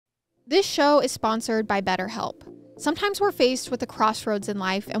This show is sponsored by BetterHelp. Sometimes we're faced with a crossroads in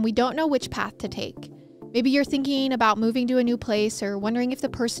life and we don't know which path to take. Maybe you're thinking about moving to a new place or wondering if the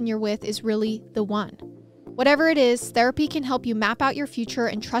person you're with is really the one. Whatever it is, therapy can help you map out your future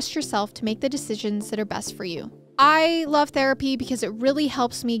and trust yourself to make the decisions that are best for you. I love therapy because it really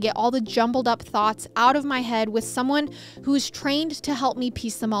helps me get all the jumbled up thoughts out of my head with someone who is trained to help me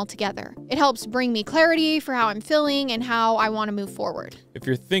piece them all together. It helps bring me clarity for how I'm feeling and how I want to move forward. If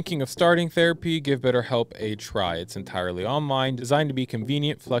you're thinking of starting therapy, give BetterHelp a try. It's entirely online, designed to be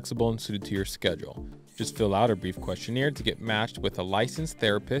convenient, flexible, and suited to your schedule. Just fill out a brief questionnaire to get matched with a licensed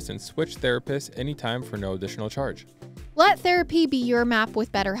therapist and switch therapists anytime for no additional charge. Let therapy be your map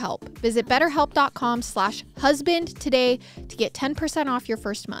with BetterHelp. Visit betterhelp.com/husband today to get 10% off your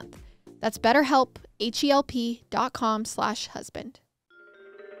first month. That's BetterHelp, HELP.com/husband.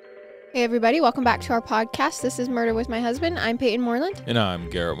 Hey everybody, welcome back to our podcast. This is Murder with My Husband. I'm Payton Moreland. And I'm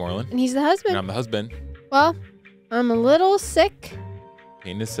Garrett Moreland. And he's the husband. And I'm the husband. Well, I'm a little sick.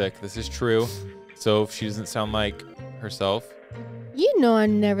 Payton is sick. This is true. So if she doesn't sound like herself. You know I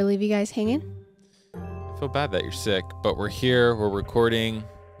never leave you guys hanging. I feel bad that you're sick, but we're here, we're recording.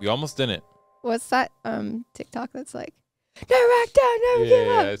 We almost didn't. What's that TikTok that's like, never back down, never give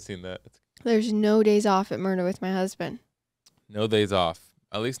up. Yeah, I've seen that. There's no days off at Murder with My Husband. No days off,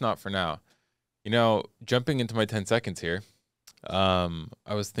 at least not for now. You know, jumping into my 10 seconds here, I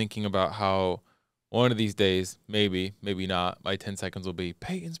was thinking about how one of these days, maybe not, my 10 seconds will be,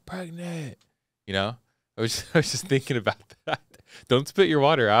 Peyton's pregnant. You know, I was just thinking about that. Don't spit your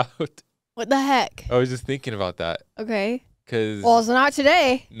water out. What the heck? I was just thinking about that. Okay. Well, it's not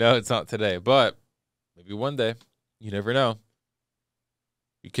today. No, it's not today, but maybe one day. You never know.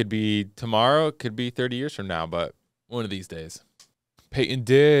 It could be tomorrow. It could be 30 years from now, but one of these days. Peyton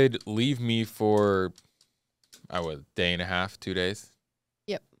did leave me for, a day and a half, 2 days.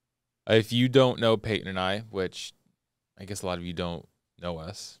 Yep. If you don't know Peyton and I, which I guess a lot of you don't know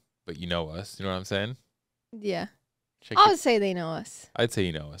us, but you know us. You know what I'm saying? Yeah. I would say they know us. I'd say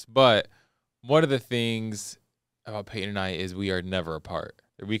you know us. But one of the things about Peyton and I is we are never apart.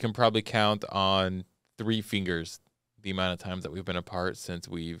 We can probably count on 3 fingers the amount of times that we've been apart since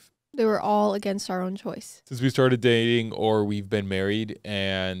They were all against our own choice. Since we started dating or we've been married.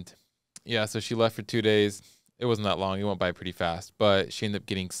 And yeah, so she left for 2 days. It wasn't that long. It went by pretty fast. But she ended up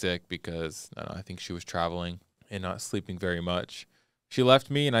getting sick because I think she was traveling and not sleeping very much. She left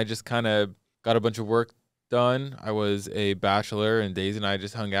me and I just kind of got a bunch of work done. I was a bachelor and Daisy and I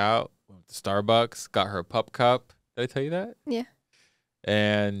just hung out, went to Starbucks, got her a pup cup. Did I tell you that? Yeah.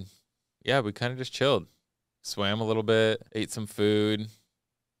 And yeah, we kind of just chilled, swam a little bit, ate some food.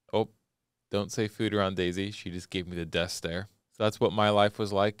 Oh, don't say food around Daisy. She just gave me the death stare. So that's what my life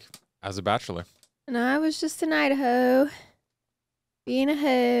was like as a bachelor. And I was just in Idaho. Being a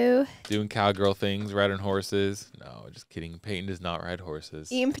hoe. Doing cowgirl things, riding horses. No, just kidding. Peyton does not ride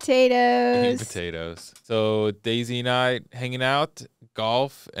horses. Eating potatoes. Eating potatoes. So Daisy and I hanging out,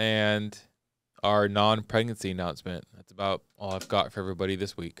 golf, and our non-pregnancy announcement. That's about all I've got for everybody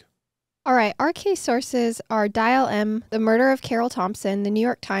this week. All right. Our case sources are Dial M, The Murder of Carol Thompson, The New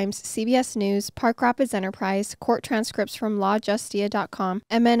York Times, CBS News, Park Rapids Enterprise, court transcripts from lawjustia.com,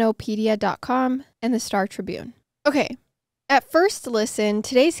 MNOpedia.com, and the Star Tribune. Okay. At first listen,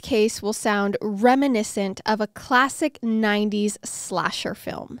 today's case will sound reminiscent of a classic 90s slasher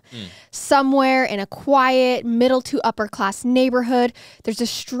film. Somewhere in a quiet, middle to upper class neighborhood, there's a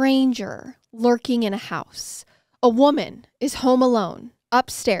stranger lurking in a house. A woman is home alone,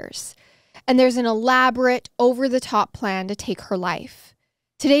 upstairs, and there's an elaborate, over-the-top plan to take her life.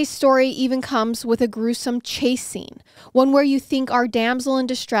 Today's story even comes with a gruesome chase scene, one where you think our damsel in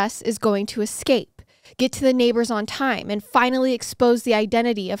distress is going to escape, get to the neighbors on time, and finally expose the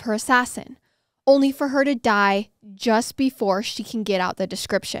identity of her assassin, only for her to die just before she can get out the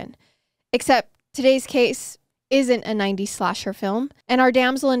description. Except today's case isn't a 90s slasher film, and our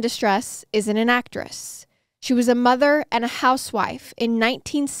damsel in distress isn't an actress. She was a mother and a housewife in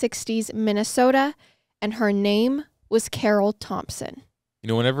 1960s Minnesota, and her name was Carol Thompson. You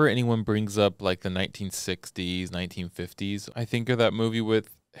know, whenever anyone brings up like the 1960s, 1950s, I think of that movie with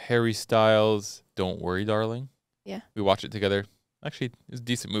Harry Styles, Don't Worry, Darling. Yeah. We watched it together. Actually, it was a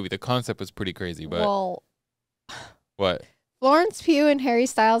decent movie. The concept was pretty crazy, but... Well... What? Florence Pugh and Harry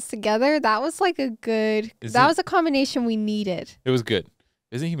Styles together, that was like a good... That was a combination we needed. It was good.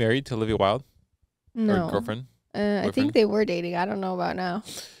 Isn't he married to Olivia Wilde? No. Or girlfriend? I think they were dating. I don't know about now.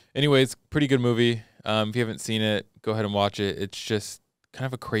 Anyways, pretty good movie. If you haven't seen it, go ahead and watch it. It's just kind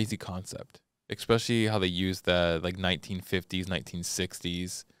of a crazy concept. Especially how they use the like 1950s,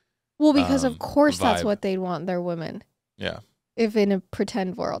 1960s. Well, because of course vibe. that's what they'd want their women. Yeah. if in a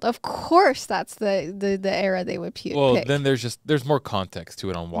pretend world. Of course, that's the era they would pick. Well, then there's more context to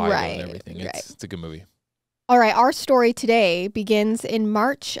it on why Right, and everything. It's a good movie. All right, our story today begins in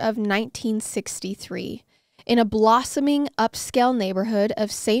March of 1963 in a blossoming upscale neighborhood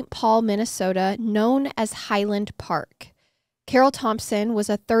of St. Paul, Minnesota, known as Highland Park. Carol Thompson was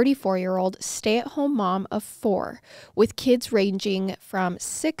a 34-year-old stay-at-home mom of 4, with kids ranging from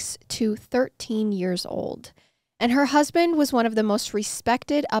 6 to 13 years old. And her husband was one of the most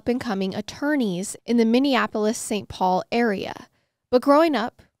respected up-and-coming attorneys in the Minneapolis-St. Paul area. But growing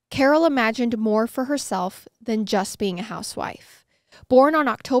up, Carol imagined more for herself than just being a housewife. Born on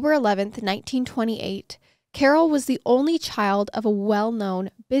October 11th, 1928, Carol was the only child of a well-known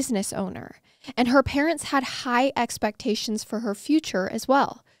business owner, and her parents had high expectations for her future as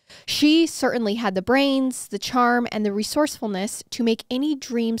well. She certainly had the brains, the charm, and the resourcefulness to make any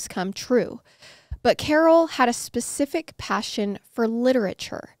dreams come true. But Carol had a specific passion for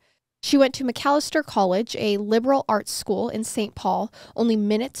literature. She went to Macalester College, a liberal arts school in St. Paul, only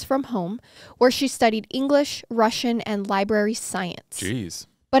minutes from home, where she studied English, Russian, and library science. Jeez.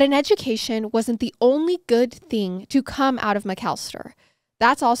 But an education wasn't the only good thing to come out of Macalester.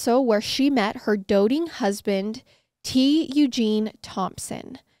 That's also where she met her doting husband, T. Eugene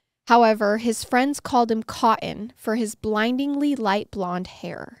Thompson. However, his friends called him Cotton for his blindingly light blonde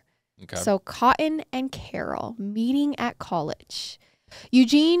hair. Okay. So Cotton and Carol meeting at college.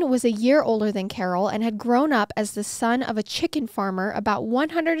 Eugene was a year older than Carol and had grown up as the son of a chicken farmer about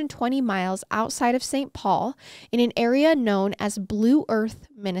 120 miles outside of St. Paul in an area known as Blue Earth,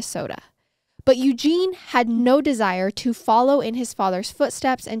 Minnesota. But Eugene had no desire to follow in his father's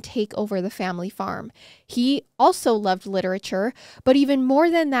footsteps and take over the family farm. He also loved literature, but even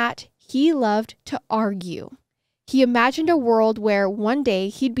more than that, he loved to argue. He imagined a world where one day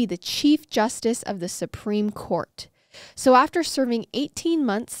he'd be the Chief Justice of the Supreme Court. So after serving 18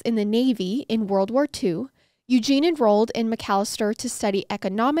 months in the Navy in World War II, Eugene enrolled in Macalester to study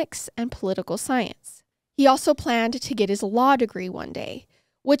economics and political science. He also planned to get his law degree one day,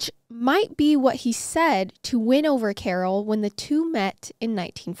 which might be what he said to win over Carol when the two met in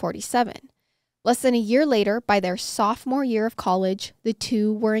 1947. Less than a year later, by their sophomore year of college, the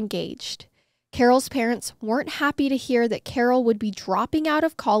two were engaged. Carol's parents weren't happy to hear that Carol would be dropping out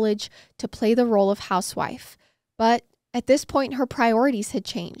of college to play the role of housewife. But at this point, her priorities had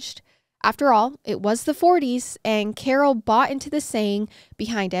changed. After all, it was the 40s, and Carol bought into the saying,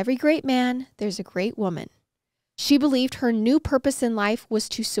 "Behind every great man, there's a great woman." She believed her new purpose in life was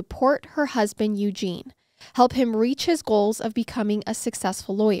to support her husband, Eugene, help him reach his goals of becoming a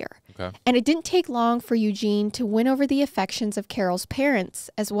successful lawyer. Okay. And it didn't take long for Eugene to win over the affections of Carol's parents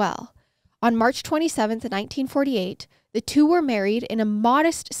as well. On March 27th, 1948, the two were married in a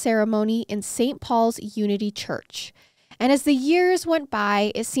modest ceremony in St. Paul's Unity Church. And as the years went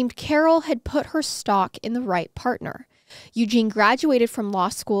by, it seemed Carol had put her stock in the right partner. Eugene graduated from law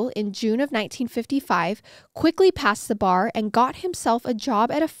school in June of 1955, quickly passed the bar, and got himself a job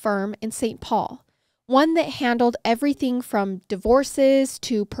at a firm in St. Paul, one that handled everything from divorces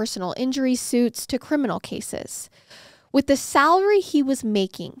to personal injury suits to criminal cases. With the salary he was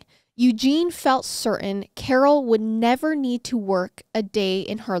making, Eugene felt certain Carol would never need to work a day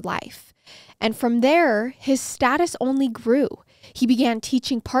in her life. And from there, his status only grew. He began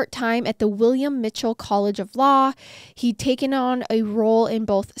teaching part-time at the William Mitchell College of Law. He'd taken on a role in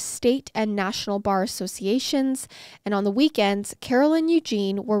both state and national bar associations. And on the weekends, Carol and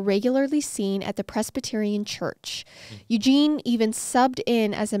Eugene were regularly seen at the Presbyterian Church. Eugene even subbed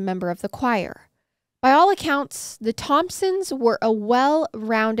in as a member of the choir. By all accounts, the Thompsons were a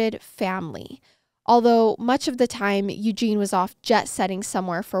well-rounded family. Although much of the time, Eugene was off jet-setting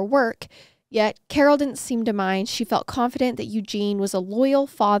somewhere for work, yet Carol didn't seem to mind. She felt confident that Eugene was a loyal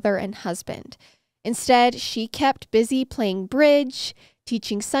father and husband. Instead, she kept busy playing bridge,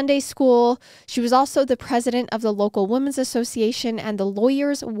 teaching Sunday school. She was also the president of the local women's association and the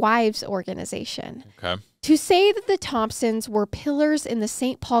Lawyers' Wives organization. Okay. To say that the Thompsons were pillars in the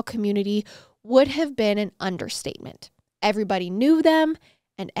St. Paul community would have been an understatement. Everybody knew them,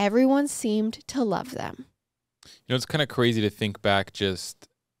 and everyone seemed to love them. You know, it's kind of crazy to think back,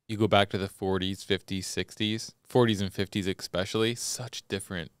 you go back to the 40s, 50s, 60s, 40s and 50s especially, such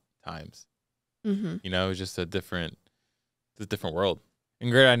different times. Mm-hmm. You know, it was just a different world.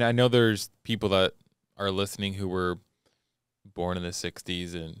 And great, I know there's people that are listening who were born in the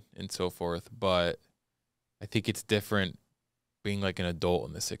 60s and so forth, but I think it's different being like an adult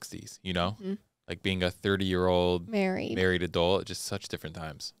in the 60s, you know? Mm-hmm. Like being a 30-year-old married adult, just such different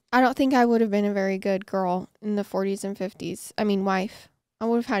times. I don't think I would have been a very good girl in the 40s and 50s. I mean, wife. I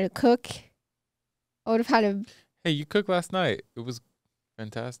would have had to cook. I would have had to Hey, you cooked last night. It was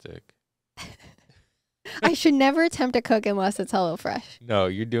fantastic. I should never attempt to cook unless it's HelloFresh. No,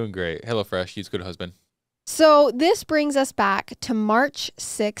 you're doing great. HelloFresh, he's a good husband. So this brings us back to March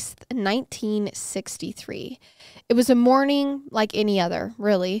 6th, 1963. It was a morning like any other,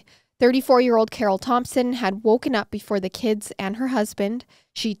 really. 34-year-old Carol Thompson had woken up before the kids and her husband.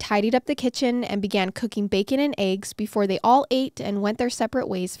 She tidied up the kitchen and began cooking bacon and eggs before they all ate and went their separate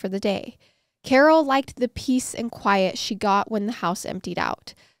ways for the day. Carol liked the peace and quiet she got when the house emptied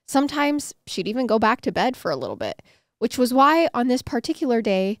out. Sometimes she'd even go back to bed for a little bit, which was why on this particular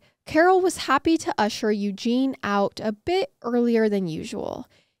day, Carol was happy to usher Eugene out a bit earlier than usual.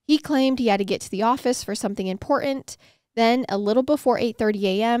 He claimed he had to get to the office for something important. Then, a little before 8:30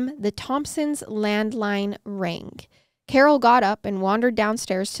 a.m., the Thompsons' landline rang. Carol got up and wandered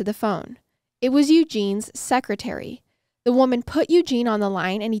downstairs to the phone. It was Eugene's secretary. The woman put Eugene on the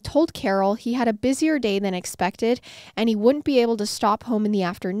line, and he told Carol he had a busier day than expected, and he wouldn't be able to stop home in the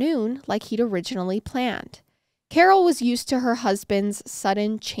afternoon like he'd originally planned. Carol was used to her husband's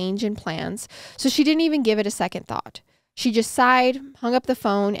sudden change in plans, so she didn't even give it a second thought. She just sighed, hung up the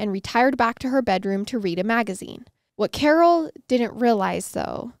phone, and retired back to her bedroom to read a magazine. What Carol didn't realize,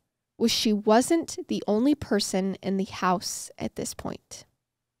 though, was she wasn't the only person in the house at this point.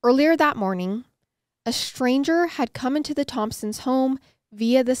 Earlier that morning, a stranger had come into the Thompsons' home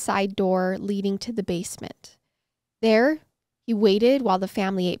via the side door leading to the basement. There, he waited while the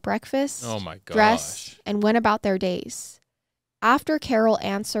family ate breakfast, dressed, and went about their days. After Carol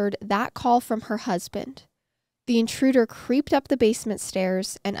answered that call from her husband, the intruder creeped up the basement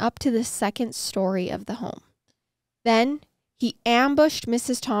stairs and up to the second story of the home. Then, he ambushed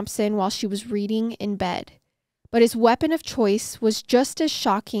Mrs. Thompson while she was reading in bed. But his weapon of choice was just as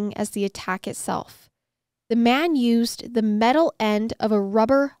shocking as the attack itself. The man used the metal end of a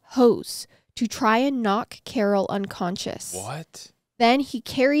rubber hose to try and knock Carol unconscious. What? Then he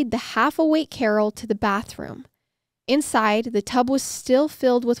carried the half-awake Carol to the bathroom. Inside, the tub was still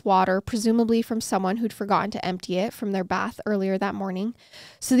filled with water, presumably from someone who'd forgotten to empty it from their bath earlier that morning.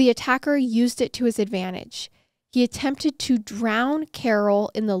 So the attacker used it to his advantage. He attempted to drown Carol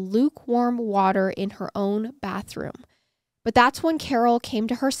in the lukewarm water in her own bathroom. But that's when Carol came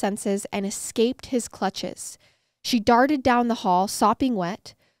to her senses and escaped his clutches. She darted down the hall, sopping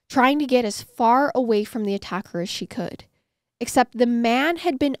wet, trying to get as far away from the attacker as she could. Except the man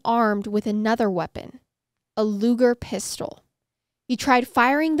had been armed with another weapon, a Luger pistol. He tried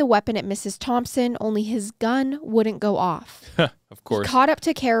firing the weapon at Mrs. Thompson, only his gun wouldn't go off. Of course. He caught up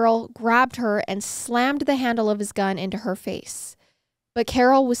to Carol, grabbed her, and slammed the handle of his gun into her face. But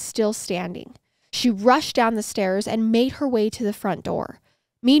Carol was still standing. She rushed down the stairs and made her way to the front door.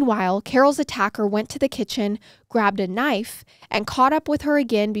 Meanwhile, Carol's attacker went to the kitchen, grabbed a knife, and caught up with her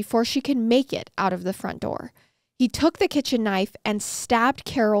again before she could make it out of the front door. He took the kitchen knife and stabbed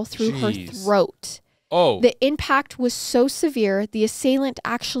Carol through her throat. Oh. The impact was so severe, the assailant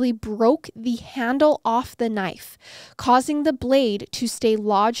actually broke the handle off the knife, causing the blade to stay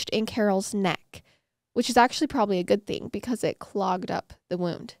lodged in Carol's neck, which is actually probably a good thing because it clogged up the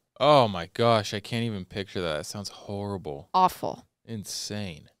wound. Oh my gosh, I can't even picture that. It sounds horrible. Awful.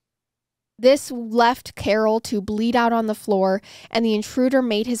 Insane. This left Carol to bleed out on the floor, and the intruder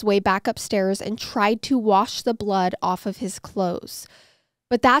made his way back upstairs and tried to wash the blood off of his clothes.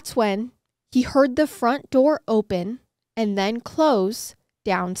 But that's when he heard the front door open and then close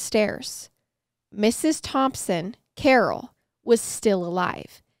downstairs. Mrs. Thompson, Carol, was still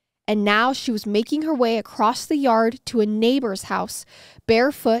alive, and now she was making her way across the yard to a neighbor's house,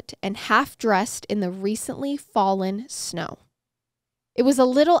 barefoot and half-dressed in the recently fallen snow. It was a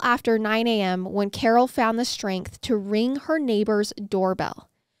little after 9 a.m. when Carol found the strength to ring her neighbor's doorbell.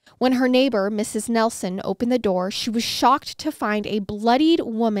 When her neighbor, Mrs. Nelson, opened the door, she was shocked to find a bloodied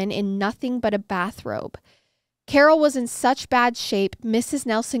woman in nothing but a bathrobe. Carol was in such bad shape, Mrs.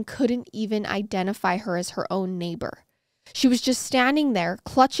 Nelson couldn't even identify her as her own neighbor. She was just standing there,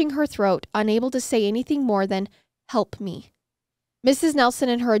 clutching her throat, unable to say anything more than, "Help me." Mrs. Nelson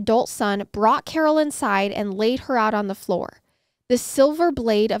and her adult son brought Carol inside and laid her out on the floor. The silver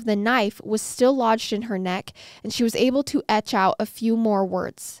blade of the knife was still lodged in her neck, and she was able to etch out a few more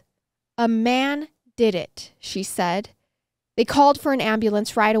words. "A man did it," she said. They called for an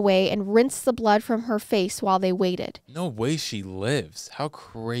ambulance right away and rinsed the blood from her face while they waited. No way she lives. How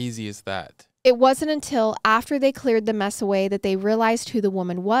crazy is that? It wasn't until after they cleared the mess away that they realized who the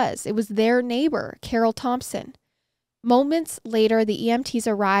woman was. It was their neighbor, Carol Thompson. Moments later, the EMTs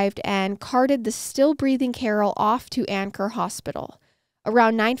arrived and carted the still-breathing Carol off to Anchor Hospital.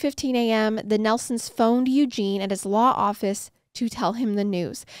 Around 9:15 a.m., the Nelsons phoned Eugene at his law office to tell him the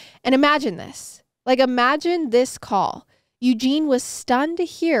news. And imagine this. Like, imagine this call. Eugene was stunned to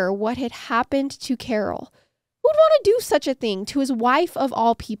hear what had happened to Carol. Who would want to do such a thing to his wife of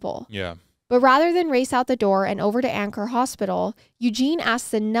all people? Yeah. But rather than race out the door and over to Anchor Hospital, Eugene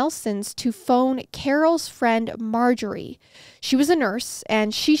asked the Nelsons to phone Carol's friend Marjorie. She was a nurse,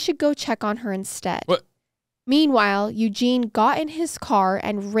 and she should go check on her instead. What? Meanwhile, Eugene got in his car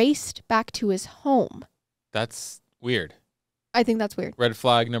and raced back to his home. That's weird. I think that's weird. Red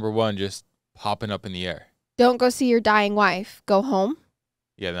flag number one, just popping up in the air. Don't go see your dying wife. Go home.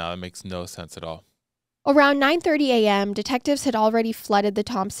 Yeah, no, that makes no sense at all. Around 9:30 a.m., detectives had already flooded the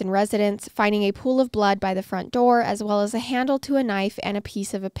Thompson residence, finding a pool of blood by the front door, as well as a handle to a knife and a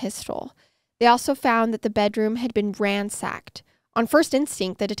piece of a pistol. They also found that the bedroom had been ransacked. On first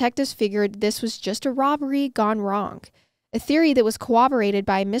instinct, the detectives figured this was just a robbery gone wrong, a theory that was corroborated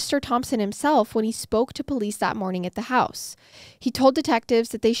by Mr. Thompson himself when he spoke to police that morning at the house. He told detectives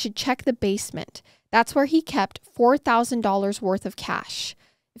that they should check the basement. That's where he kept $4,000 worth of cash.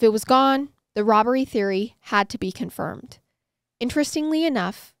 If it was gone, the robbery theory had to be confirmed. Interestingly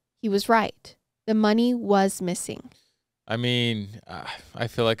enough, he was right. The money was missing. I mean, I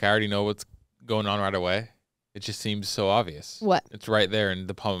feel like I already know what's going on right away. It just seems so obvious. What? It's right there in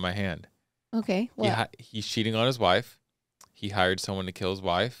the palm of my hand. Okay, what? He's cheating on his wife. He hired someone to kill his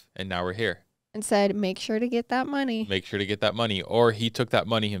wife, and now we're here. And said, make sure to get that money. Make sure to get that money. Or he took that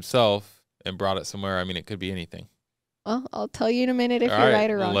money himself and brought it somewhere. I mean, it could be anything. Well, I'll tell you in a minute if All you're right,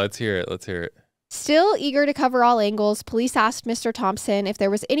 right or wrong. Let's hear it. Let's hear it. Still eager to cover all angles, police asked Mr. Thompson if there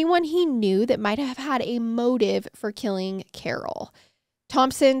was anyone he knew that might have had a motive for killing Carol.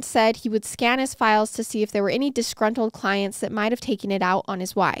 Thompson said he would scan his files to see if there were any disgruntled clients that might have taken it out on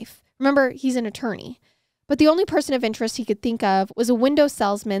his wife. Remember, he's an attorney. But the only person of interest he could think of was a window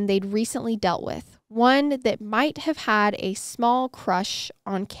salesman they'd recently dealt with, one that might have had a small crush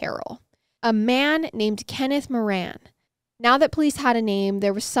on Carol. A man named Kenneth Moran. Now that police had a name,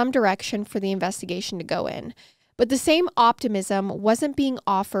 there was some direction for the investigation to go in. But the same optimism wasn't being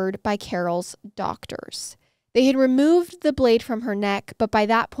offered by Carol's doctors. They had removed the blade from her neck, but by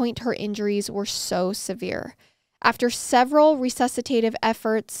that point her injuries were so severe. After several resuscitative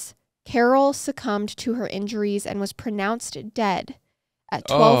efforts, Carol succumbed to her injuries and was pronounced dead at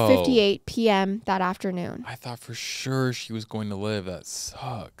 12:58 p.m. that afternoon. I thought for sure she was going to live. That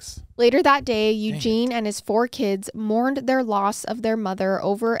sucks. Later that day, Eugene and his 4 kids mourned their loss of their mother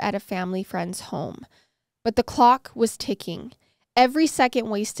over at a family friend's home. But the clock was ticking. Every second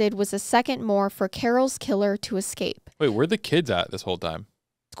wasted was a second more for Carol's killer to escape. Wait, where are the kids at this whole time?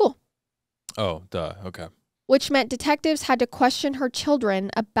 School. Oh, duh. Okay. Which meant detectives had to question her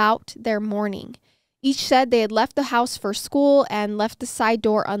children about their mourning. Each said they had left the house for school and left the side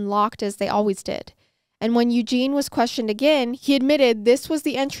door unlocked as they always did. And when Eugene was questioned again, he admitted this was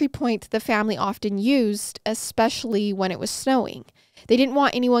the entry point the family often used, especially when it was snowing. They didn't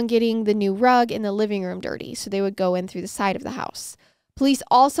want anyone getting the new rug in the living room dirty, so they would go in through the side of the house. Police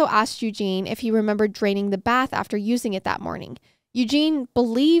also asked Eugene if he remembered draining the bath after using it that morning. Eugene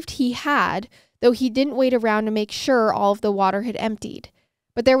believed he had, though he didn't wait around to make sure all of the water had emptied.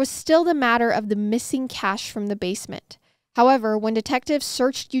 But there was still the matter of the missing cash from the basement. However, when detectives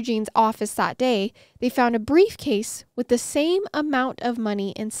searched Eugene's office that day, they found a briefcase with the same amount of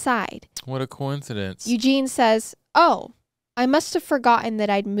money inside. What a coincidence. Eugene says, "Oh, I must have forgotten that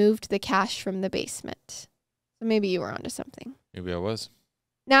I'd moved the cash from the basement." So maybe you were onto something. Maybe I was.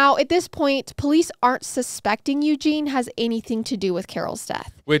 Now, at this point, police aren't suspecting Eugene has anything to do with Carol's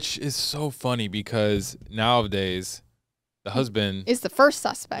death. Which is so funny because nowadays, the husband is the first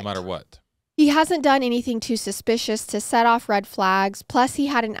suspect. No matter what. He hasn't done anything too suspicious to set off red flags. Plus, he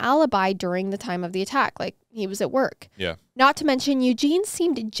had an alibi during the time of the attack. Like, he was at work. Yeah. Not to mention, Eugene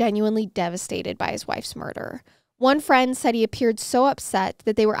seemed genuinely devastated by his wife's murder. One friend said he appeared so upset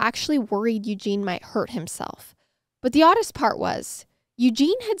that they were actually worried Eugene might hurt himself. But the oddest part was,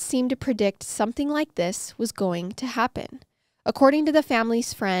 Eugene had seemed to predict something like this was going to happen. According to the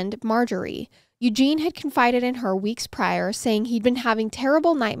family's friend, Marjorie, Eugene had confided in her weeks prior, saying he'd been having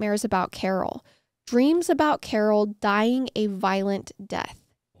terrible nightmares about Carol, dreams about Carol dying a violent death.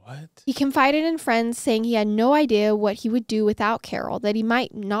 What? He confided in friends, saying he had no idea what he would do without Carol, that he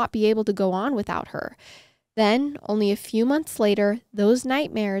might not be able to go on without her. Then, only a few months later, those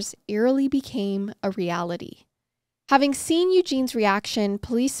nightmares eerily became a reality. Having seen Eugene's reaction,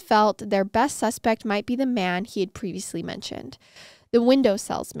 police felt their best suspect might be the man he had previously mentioned, the window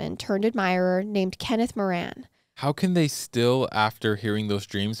salesman turned admirer named Kenneth Moran. How can they still, after hearing those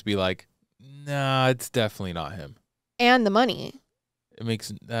dreams, be like, nah, it's definitely not him? And the money. That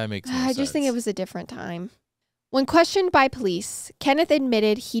makes no sense. I just think it was a different time. When questioned by police, Kenneth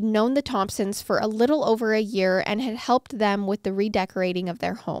admitted he'd known the Thompsons for a little over a year and had helped them with the redecorating of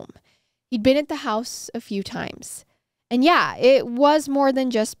their home. He'd been at the house a few times. And yeah, it was more than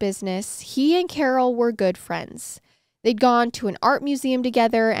just business. He and Carol were good friends. They'd gone to an art museum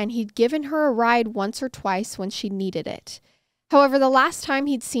together, and he'd given her a ride once or twice when she needed it. However, the last time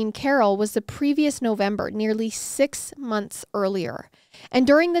he'd seen Carol was the previous November, nearly 6 months earlier. And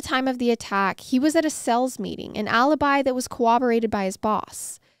during the time of the attack, he was at a sales meeting, an alibi that was corroborated by his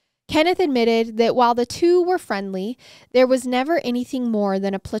boss. Kenneth admitted that while the two were friendly, there was never anything more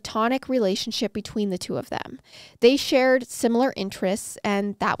than a platonic relationship between the two of them. They shared similar interests,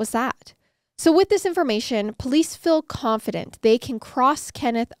 and that was that. So with this information, police feel confident they can cross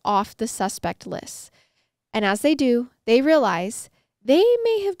Kenneth off the suspect list. And as they do, they realize they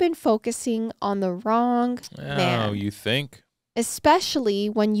may have been focusing on the wrong man. Oh, you think? Especially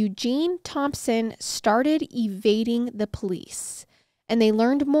when Eugene Thompson started evading the police, and they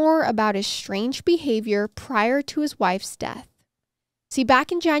learned more about his strange behavior prior to his wife's death. See,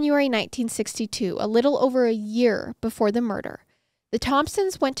 back in January 1962, a little over a year before the murder, the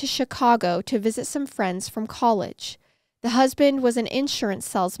Thompsons went to Chicago to visit some friends from college. The husband was an insurance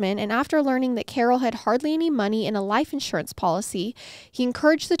salesman, and after learning that Carol had hardly any money in a life insurance policy, he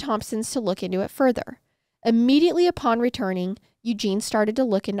encouraged the Thompsons to look into it further. Immediately upon returning, Eugene started to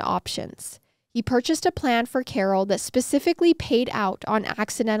look into options. He purchased a plan for Carol that specifically paid out on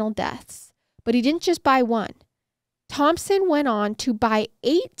accidental deaths. But he didn't just buy one. Thompson went on to buy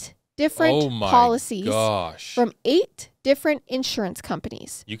 8 different policies from 8 different insurance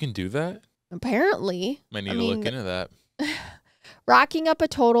companies. You can do that? Apparently. Might need to look into that. Racking up a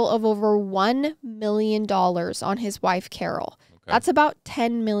total of over $1 million on his wife, Carol. Okay. That's about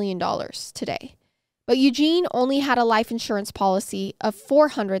 $10 million today. But Eugene only had a life insurance policy of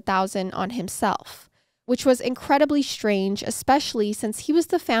 $400,000 on himself, which was incredibly strange, especially since he was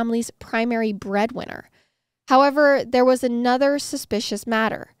the family's primary breadwinner. However, there was another suspicious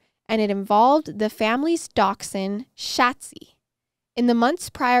matter, and it involved the family's dachshund, Shatsy. In the months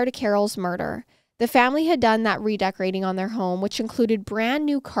prior to Carol's murder, the family had done that redecorating on their home, which included brand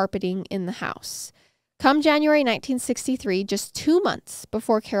new carpeting in the house. Come January 1963, just 2 months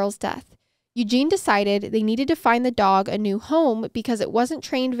before Carol's death, Eugene decided they needed to find the dog a new home because it wasn't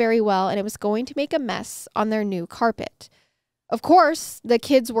trained very well and it was going to make a mess on their new carpet. Of course, the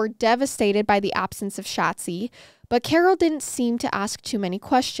kids were devastated by the absence of Shatsy, but Carol didn't seem to ask too many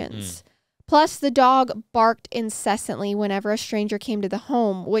questions. Plus, the dog barked incessantly whenever a stranger came to the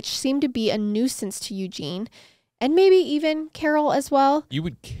home, which seemed to be a nuisance to Eugene, and maybe even Carol as well. You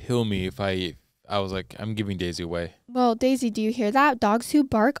would kill me if I was like, I'm giving Daisy away. Well, Daisy, do you hear that? Dogs who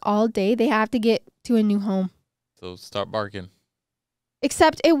bark all day, they have to get to a new home. So start barking.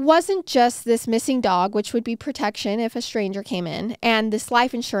 Except it wasn't just this missing dog, which would be protection if a stranger came in, and this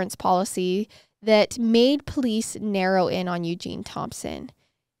life insurance policy that made police narrow in on Eugene Thompson.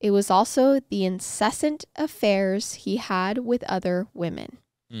 It was also the incessant affairs he had with other women.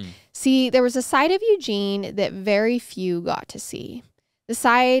 See, there was a side of Eugene that very few got to see. The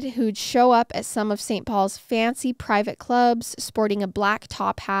side who'd show up at some of St. Paul's fancy private clubs, sporting a black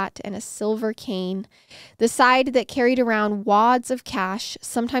top hat and a silver cane. The side that carried around wads of cash,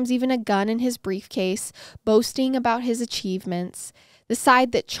 sometimes even a gun in his briefcase, boasting about his achievements. The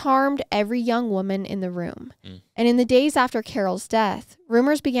side that charmed every young woman in the room. And in the days after Carol's death,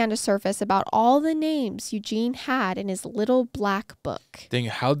 rumors began to surface about all the names Eugene had in his little black book. Dang,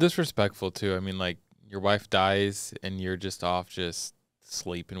 how disrespectful, too. I mean, like, your wife dies and you're just off just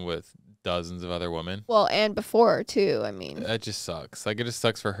sleeping with dozens of other women. Well, and before, too, I mean. That just sucks. Like, it just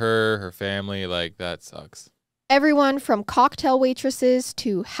sucks for her family. Like, that sucks. Everyone from cocktail waitresses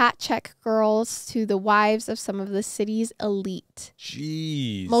to hat check girls to the wives of some of the city's elite.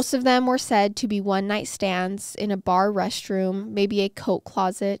 Jeez. Most of them were said to be one-night stands in a bar restroom, maybe a coat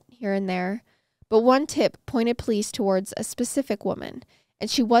closet here and there. But one tip pointed police towards a specific woman, and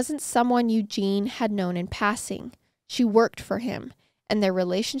she wasn't someone Eugene had known in passing. She worked for him, and their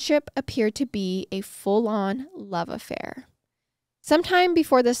relationship appeared to be a full-on love affair. Sometime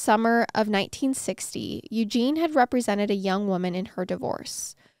before the summer of 1960, Eugene had represented a young woman in her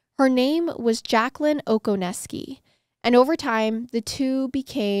divorce. Her name was Jacqueline Okoneski, and over time, the two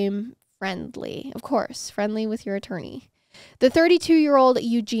became friendly. Of course, friendly with your attorney. The 32-year-old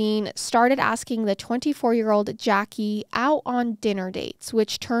Eugene started asking the 24-year-old Jackie out on dinner dates,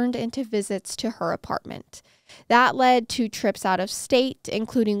 which turned into visits to her apartment. That led to trips out of state,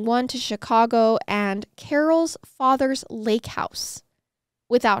 including one to Chicago and Carol's father's lake house,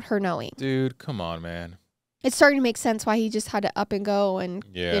 without her knowing. Dude, come on, man. It's starting to make sense why he just had to up and go and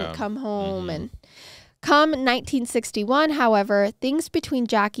didn't come home. And Come 1961, however, things between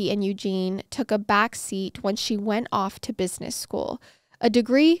Jackie and Eugene took a back seat when she went off to business school, a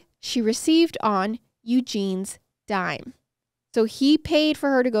degree she received on Eugene's dime. So he paid for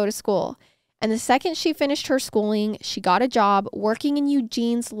her to go to school. And the second she finished her schooling, she got a job working in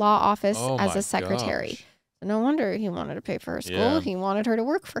Eugene's law office as a secretary. Gosh. No wonder he wanted to pay for her school. Yeah. He wanted her to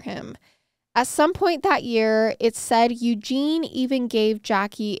work for him. At some point that year, it said Eugene even gave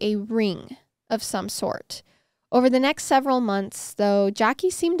Jackie a ring of some sort. Over the next several months, though, Jackie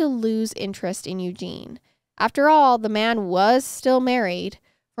seemed to lose interest in Eugene. After all, the man was still married.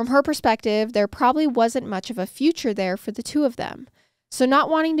 From her perspective, there probably wasn't much of a future there for the two of them. So not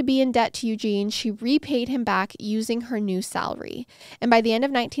wanting to be in debt to Eugene, she repaid him back using her new salary. And by the end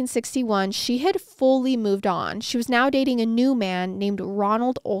of 1961, she had fully moved on. She was now dating a new man named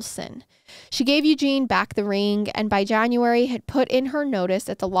Ronald Olson. She gave Eugene back the ring, and by January had put in her notice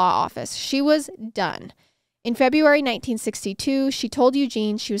at the law office. She was done. In February 1962, she told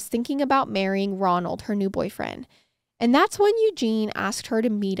Eugene she was thinking about marrying Ronald, her new boyfriend. And that's when Eugene asked her to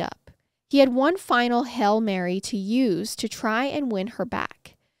meet up. He had one final Hail Mary to use to try and win her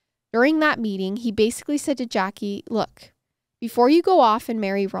back. During that meeting, he basically said to Jackie, look, before you go off and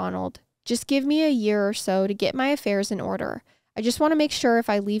marry Ronald, just give me a year or so to get my affairs in order. I just want to make sure if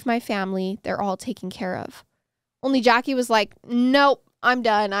I leave my family, they're all taken care of. Only Jackie was like, nope, I'm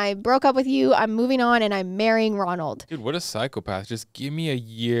done. I broke up with you. I'm moving on and I'm marrying Ronald. Dude, what a psychopath. Just give me a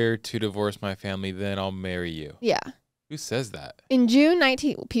year to divorce my family, then I'll marry you. Yeah. Who says that? In June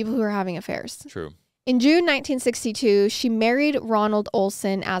people who are having affairs. True. In June 1962, she married Ronald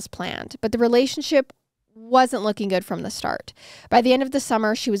Olson as planned, but the relationship wasn't looking good from the start. By the end of the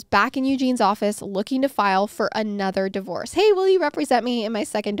summer, she was back in Eugene's office looking to file for another divorce. Hey, will you represent me in my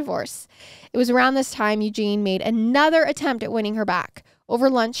second divorce? It was around this time Eugene made another attempt at winning her back. Over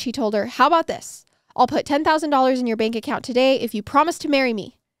lunch, he told her, how about this? I'll put $10,000 in your bank account today if you promise to marry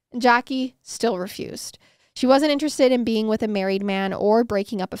me. And Jackie still refused. She wasn't interested in being with a married man or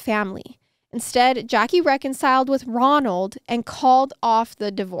breaking up a family. Instead, Jackie reconciled with Ronald and called off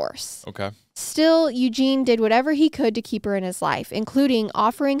the divorce. Okay. Still, Eugene did whatever he could to keep her in his life, including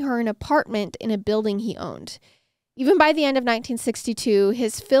offering her an apartment in a building he owned. Even by the end of 1962,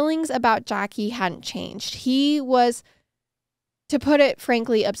 his feelings about Jackie hadn't changed. He was, to put it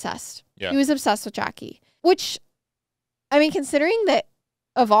frankly, obsessed. Yeah. He was obsessed with Jackie, which, I mean, considering that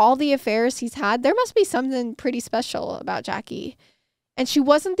of all the affairs he's had, there must be something pretty special about Jackie. And she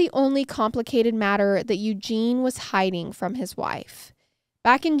wasn't the only complicated matter that Eugene was hiding from his wife.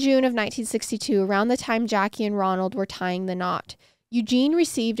 Back in June of 1962, around the time Jackie and Ronald were tying the knot, Eugene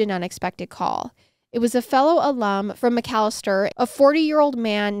received an unexpected call. It was a fellow alum from McAllister, a 40-year-old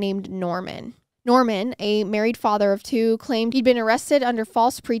man named Norman. Norman, a married father of two, claimed he'd been arrested under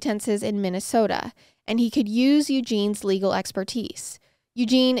false pretenses in Minnesota, and he could use Eugene's legal expertise.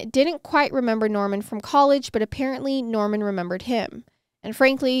 Eugene didn't quite remember Norman from college, but apparently Norman remembered him. And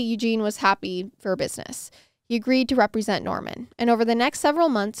frankly, Eugene was happy for business. He agreed to represent Norman. And over the next several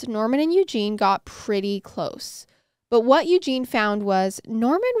months, Norman and Eugene got pretty close. But what Eugene found was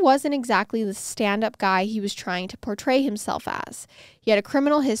Norman wasn't exactly the stand-up guy he was trying to portray himself as. He had a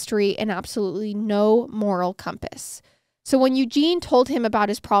criminal history and absolutely no moral compass. So when Eugene told him about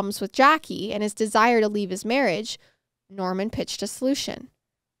his problems with Jackie and his desire to leave his marriage, Norman pitched a solution.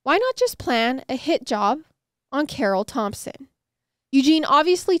 Why not just plan a hit job on Carol Thompson? Eugene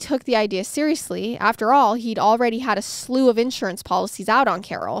obviously took the idea seriously. After all, he'd already had a slew of insurance policies out on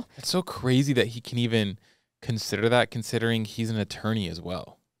Carol. It's so crazy that he can even consider that, considering he's an attorney as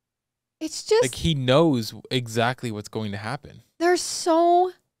well. It's just like he knows exactly what's going to happen. There's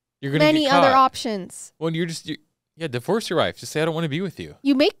so You're gonna many get caught. other options. Well, yeah, divorce your wife. Just say I don't want to be with you.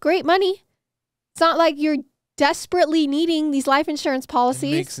 You make great money. It's not like you're desperately needing these life insurance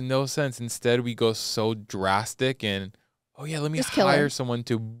policies. It makes no sense. Instead, we go so drastic and, oh yeah, let me Just kill her. hire someone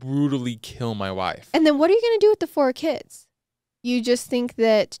to brutally kill my wife. And then what are you going to do with the 4 kids? You just think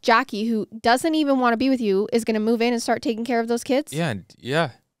that Jackie, who doesn't even want to be with you, is going to move in and start taking care of those kids?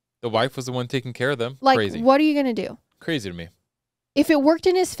 Yeah. The wife was the one taking care of them. Like, Crazy. What are you going to do? Crazy to me. If it worked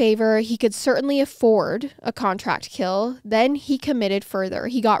in his favor, he could certainly afford a contract kill. Then he committed further.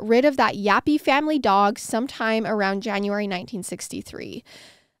 He got rid of that yappy family dog sometime around January 1963.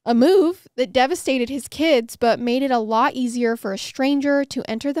 A move that devastated his kids, but made it a lot easier for a stranger to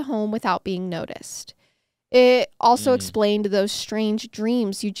enter the home without being noticed. It also explained those strange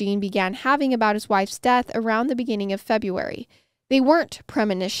dreams Eugene began having about his wife's death around the beginning of February. They weren't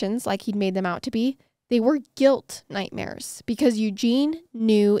premonitions like he'd made them out to be. They were guilt nightmares because Eugene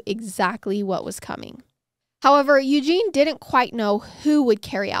knew exactly what was coming. However, Eugene didn't quite know who would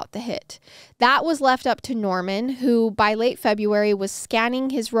carry out the hit. That was left up to Norman, who by late February was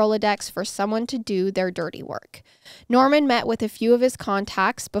scanning his Rolodex for someone to do their dirty work. Norman met with a few of his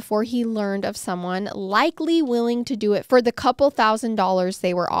contacts before he learned of someone likely willing to do it for the couple $1,000s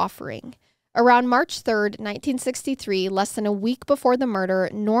they were offering. Around March 3rd, 1963, less than a week before the murder,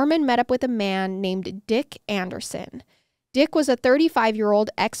 Norman met up with a man named Dick Anderson. Dick was a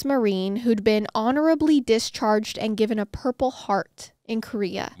 35-year-old ex-Marine who'd been honorably discharged and given a Purple Heart in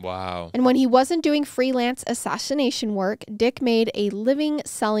Korea. Wow. And when he wasn't doing freelance assassination work, Dick made a living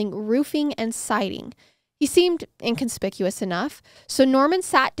selling roofing and siding. He seemed inconspicuous enough, so Norman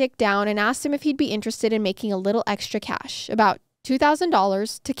sat Dick down and asked him if he'd be interested in making a little extra cash, about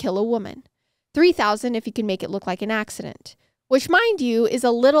 $2,000 to kill a woman, $3,000 if he could make it look like an accident. Which, mind you, is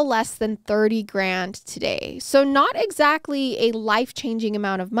a little less than 30 grand today. So not exactly a life-changing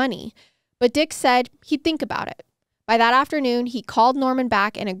amount of money. But Dick said he'd think about it. By that afternoon, he called Norman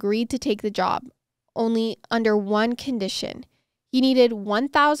back and agreed to take the job, only under one condition. He needed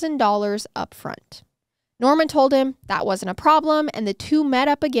 $1,000 up front. Norman told him that wasn't a problem, and the two met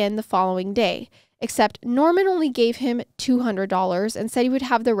up again the following day. Except Norman only gave him $200 and said he would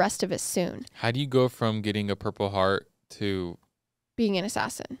have the rest of it soon. How do you go from getting a Purple Heart to being an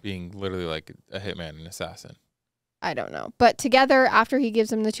assassin? Being literally like a hitman, an assassin. I don't know. But together, after he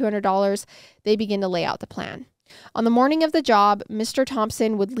gives him the $200, they begin to lay out the plan. On the morning of the job, Mr.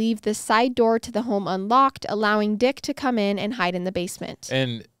 Thompson would leave the side door to the home unlocked, allowing Dick to come in and hide in the basement.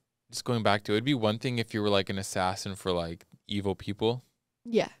 And just going back to it, it'd be one thing if you were like an assassin for like evil people.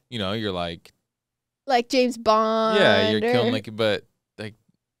 Yeah. You know, you're like James Bond. Yeah, you're killing like, but like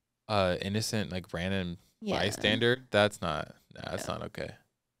innocent, like random bystander, that's not okay.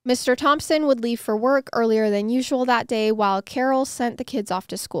 Mr. Thompson would leave for work earlier than usual that day while Carol sent the kids off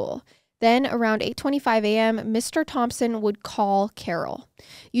to school. Then around 8:25 a.m., Mr. Thompson would call Carol.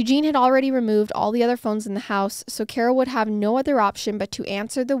 Eugene had already removed all the other phones in the house, so Carol would have no other option but to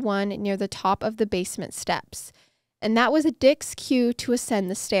answer the one near the top of the basement steps. And that was Dick's cue to ascend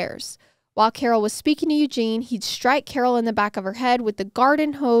the stairs. While Carol was speaking to Eugene, he'd strike Carol in the back of her head with the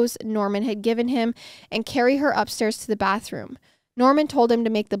garden hose Norman had given him and carry her upstairs to the bathroom. Norman told him to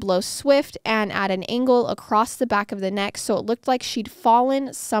make the blow swift and at an angle across the back of the neck so it looked like she'd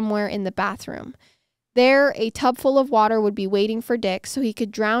fallen somewhere in the bathroom. There, a tub full of water would be waiting for Dick so he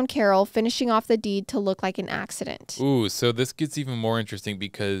could drown Carol, finishing off the deed to look like an accident. Ooh, so this gets even more interesting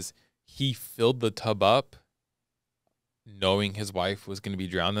because he filled the tub up knowing his wife was going to be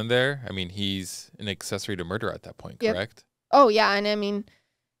drowned in there. I mean, he's an accessory to murder at that point, correct? Oh, yeah. And I mean,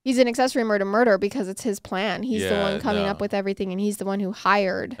 he's an accessory murder because it's his plan. He's the one coming up with everything, and he's the one who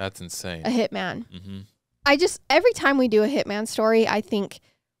hired That's insane. A hitman. Mm-hmm. Every time we do a hitman story, I think,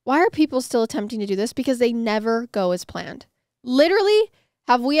 why are people still attempting to do this? Because they never go as planned. Literally,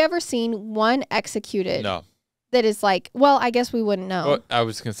 have we ever seen one executed? No. That is like, well, I guess we wouldn't know. Well, I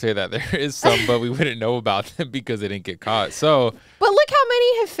was going to say that there is some, but we wouldn't know about them because they didn't get caught. So, but look how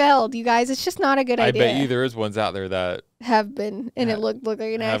many have failed, you guys. It's just not a good idea. I bet you there is ones out there that have been, and it looked like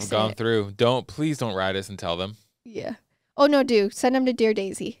an accident. Have gone through. Please don't write us and tell them. Yeah. Oh, no, do. Send them to Dear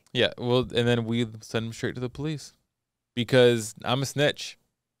Daisy. Yeah, well, and then we send them straight to the police because I'm a snitch.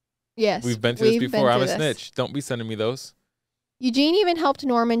 Yes. We've been through this before. I'm a snitch. Don't be sending me those. Eugene even helped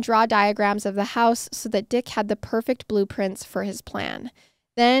Norman draw diagrams of the house so that Dick had the perfect blueprints for his plan.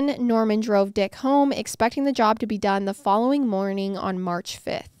 Then Norman drove Dick home, expecting the job to be done the following morning on March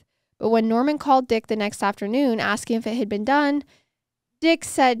 5th. But when Norman called Dick the next afternoon asking if it had been done, Dick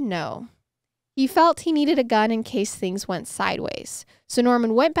said no. He felt he needed a gun in case things went sideways. So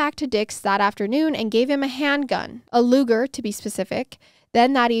Norman went back to Dick's that afternoon and gave him a handgun, a Luger to be specific.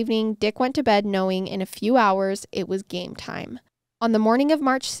 Then that evening, Dick went to bed knowing in a few hours it was game time. On the morning of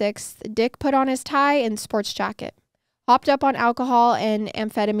March 6th, Dick put on his tie and sports jacket. Hopped up on alcohol and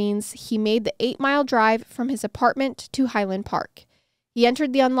amphetamines, he made the 8-mile drive from his apartment to Highland Park. He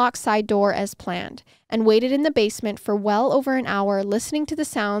entered the unlocked side door as planned and waited in the basement for well over an hour, listening to the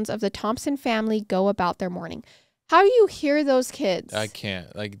sounds of the Thompson family go about their morning. How do you hear those kids? I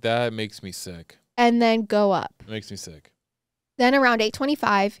can't. Like, that makes me sick. And then go up. It makes me sick. Then around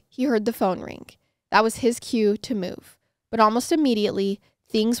 8:25, he heard the phone ring. That was his cue to move. But almost immediately,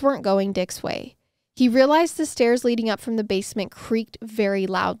 things weren't going Dick's way. He realized the stairs leading up from the basement creaked very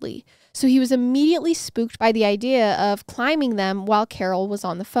loudly, so he was immediately spooked by the idea of climbing them while Carol was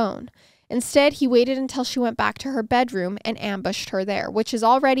on the phone. Instead, he waited until she went back to her bedroom and ambushed her there, which is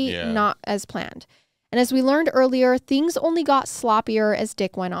already not as planned. And as we learned earlier, things only got sloppier as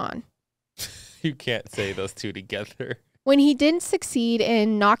Dick went on. You can't say those two together. When he didn't succeed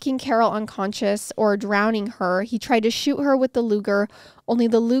in knocking Carol unconscious or drowning her, he tried to shoot her with the Luger, only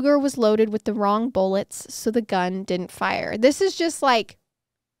the Luger was loaded with the wrong bullets, so the gun didn't fire. This is just like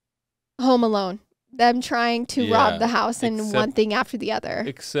Home Alone. Them trying to rob the house and one thing after the other.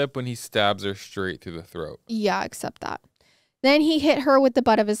 Except when he stabs her straight through the throat. Yeah, except that. Then he hit her with the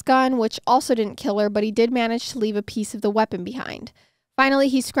butt of his gun, which also didn't kill her, but he did manage to leave a piece of the weapon behind. Finally,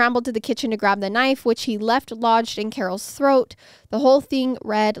 he scrambled to the kitchen to grab the knife, which he left lodged in Carol's throat. The whole thing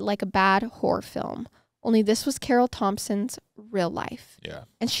read like a bad horror film. Only this was Carol Thompson's real life. Yeah.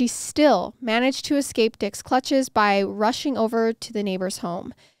 And she still managed to escape Dick's clutches by rushing over to the neighbor's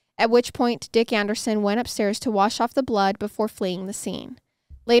home, at which point Dick Anderson went upstairs to wash off the blood before fleeing the scene.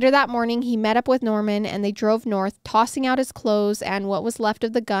 Later that morning, he met up with Norman and they drove north, tossing out his clothes and what was left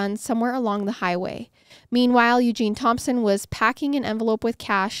of the gun somewhere along the highway. Meanwhile, Eugene Thompson was packing an envelope with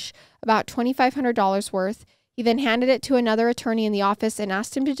cash, about $2,500 worth. He then handed it to another attorney in the office and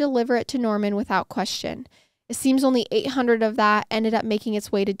asked him to deliver it to Norman without question. It seems only $800 of that ended up making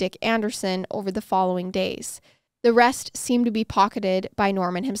its way to Dick Anderson over the following days. The rest seemed to be pocketed by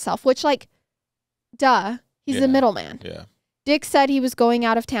Norman himself, which, like, duh, he's the middleman. Yeah. Dick said he was going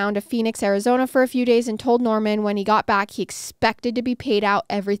out of town to Phoenix, Arizona for a few days and told Norman when he got back he expected to be paid out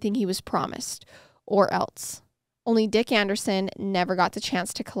everything he was promised, or else. Only Dick Anderson never got the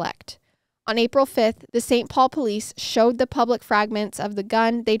chance to collect. On April 5th, the St. Paul police showed the public fragments of the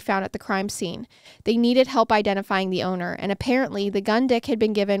gun they'd found at the crime scene. They needed help identifying the owner, and apparently the gun Dick had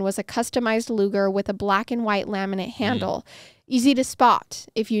been given was a customized Luger with a black and white laminate handle. Easy to spot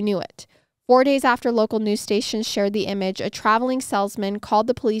if you knew it. 4 days after local news stations shared the image, a traveling salesman called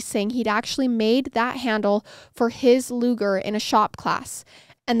the police saying he'd actually made that handle for his Luger in a shop class,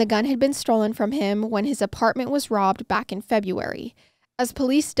 and the gun had been stolen from him when his apartment was robbed back in February. As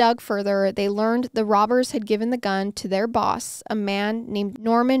police dug further, they learned the robbers had given the gun to their boss, a man named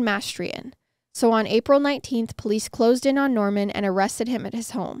Norman Mastrian. So on April 19th, police closed in on Norman and arrested him at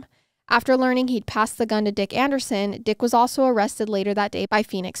his home. After learning he'd passed the gun to Dick Anderson, Dick was also arrested later that day by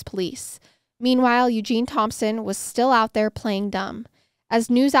Phoenix police. Meanwhile, Eugene Thompson was still out there playing dumb. As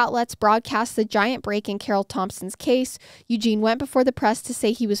news outlets broadcast the giant break in Carol Thompson's case, Eugene went before the press to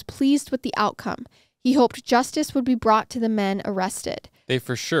say he was pleased with the outcome. He hoped justice would be brought to the men arrested. They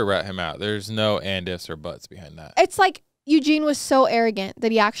for sure rat him out. There's no and ifs or buts behind that. It's like Eugene was so arrogant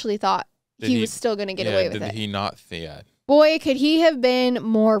that he actually thought he was still going to get away with it. Did he not? Yeah. Boy, could he have been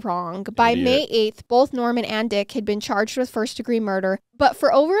more wrong. By May 8th, both Norman and Dick had been charged with first-degree murder, but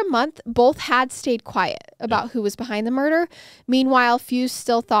for over a month, both had stayed quiet about who was behind the murder. Meanwhile, few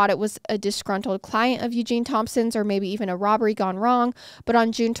still thought it was a disgruntled client of Eugene Thompson's or maybe even a robbery gone wrong, but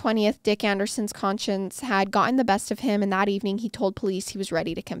on June 20th, Dick Anderson's conscience had gotten the best of him, and that evening he told police he was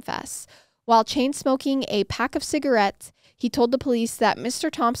ready to confess. While chain-smoking a pack of cigarettes, he told the police that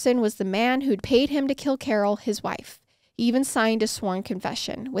Mr. Thompson was the man who'd paid him to kill Carol, his wife. He even signed a sworn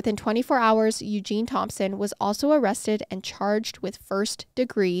confession. Within 24 hours, Eugene Thompson was also arrested and charged with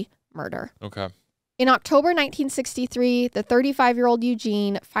first-degree murder. Okay. In October 1963, the 35-year-old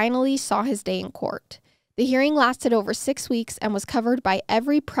Eugene finally saw his day in court. The hearing lasted over 6 weeks and was covered by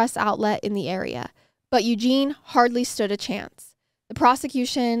every press outlet in the area. But Eugene hardly stood a chance. The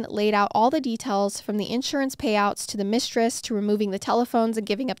prosecution laid out all the details from the insurance payouts to the mistress to removing the telephones and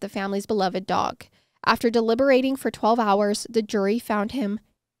giving up the family's beloved dog. After deliberating for 12 hours, the jury found him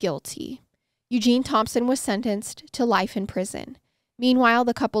guilty. Eugene Thompson was sentenced to life in prison. Meanwhile,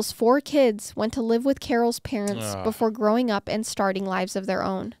 the couple's 4 kids went to live with Carol's parents before growing up and starting lives of their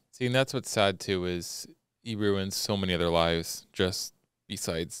own. See, and that's what's sad, too, is he ruins so many other lives just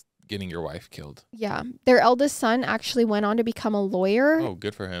besides getting your wife killed. Yeah. Their eldest son actually went on to become a lawyer. Oh,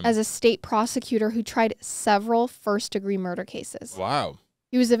 good for him. As a state prosecutor who tried several first-degree murder cases. Wow.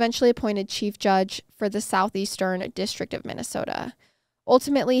 He was eventually appointed chief judge for the Southeastern District of Minnesota.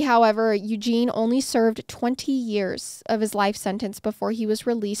 Ultimately, however, Eugene only served 20 years of his life sentence before he was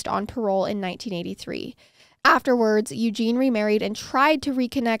released on parole in 1983. Afterwards, Eugene remarried and tried to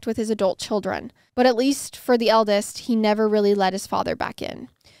reconnect with his adult children, but at least for the eldest, he never really let his father back in.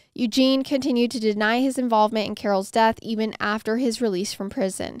 Eugene continued to deny his involvement in Carol's death even after his release from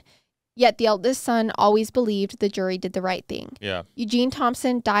prison. Yet the eldest son always believed the jury did the right thing. Yeah. Eugene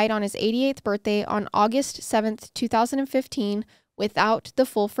Thompson died on his 88th birthday on August 7th, 2015, without the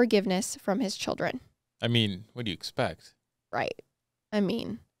full forgiveness from his children. I mean, what do you expect? Right. I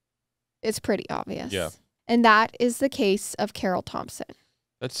mean, it's pretty obvious. Yeah. And that is the case of Carol Thompson.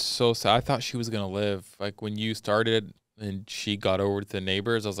 That's so sad. I thought she was going to live. Like, when you started and she got over to the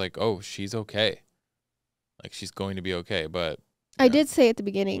neighbors, I was like, oh, she's okay. Like, she's going to be okay. But I did say at the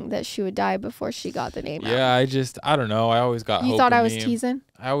beginning that she would die before she got the name out. Yeah, I don't know. I always got hope. You thought in I was me. teasing?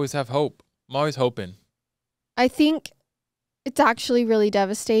 I always have hope. I'm always hoping. I think it's actually really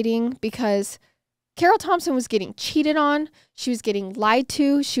devastating because Carol Thompson was getting cheated on. She was getting lied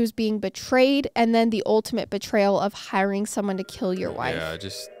to. She was being betrayed. And then the ultimate betrayal of hiring someone to kill your wife. Yeah,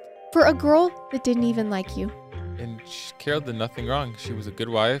 just... For a girl that didn't even like you. And Carol did nothing wrong. She was a good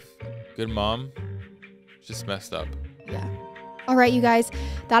wife, good mom. Just messed up. Yeah. All right, you guys.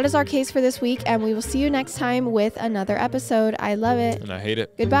 That is our case for this week. And we will see you next time with another episode. I love it. And I hate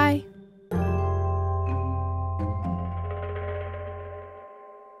it. Goodbye.